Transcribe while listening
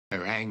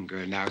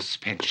anger now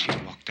spent, she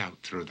walked out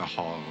through the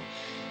hall.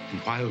 And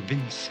while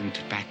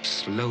Vincent backed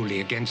slowly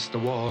against the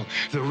wall,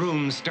 the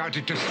room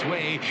started to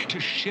sway, to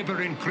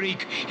shiver and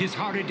creak. His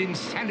horrid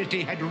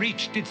insanity had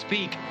reached its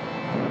peak.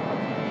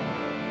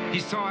 He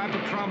saw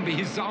Abercrombie,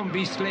 his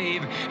zombie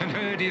slave, and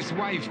heard his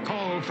wife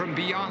call from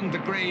beyond the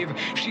grave.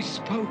 She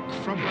spoke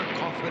from her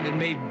coffin and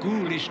made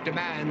ghoulish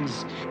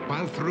demands,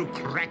 while through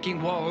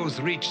cracking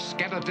walls reached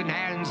skeleton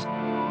hands.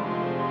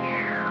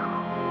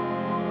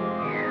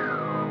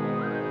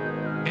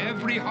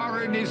 Every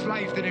horror in his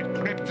life that had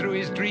crept through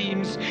his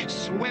dreams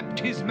swept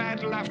his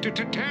mad laughter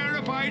to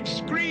terrified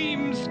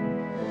screams.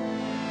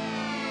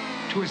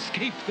 To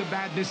escape the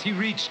madness, he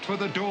reached for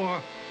the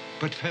door,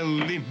 but fell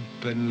limp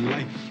and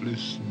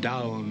lifeless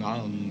down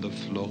on the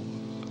floor.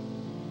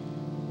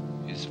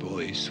 His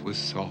voice was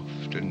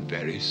soft and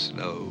very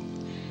slow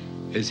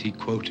as he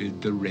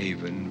quoted The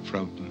Raven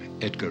from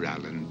Edgar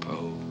Allan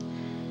Poe.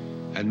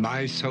 And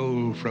my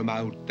soul from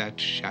out that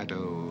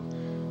shadow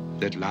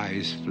that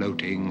lies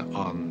floating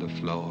on the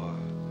floor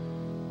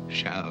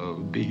shall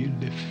be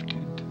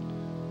lifted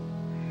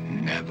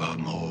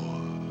nevermore.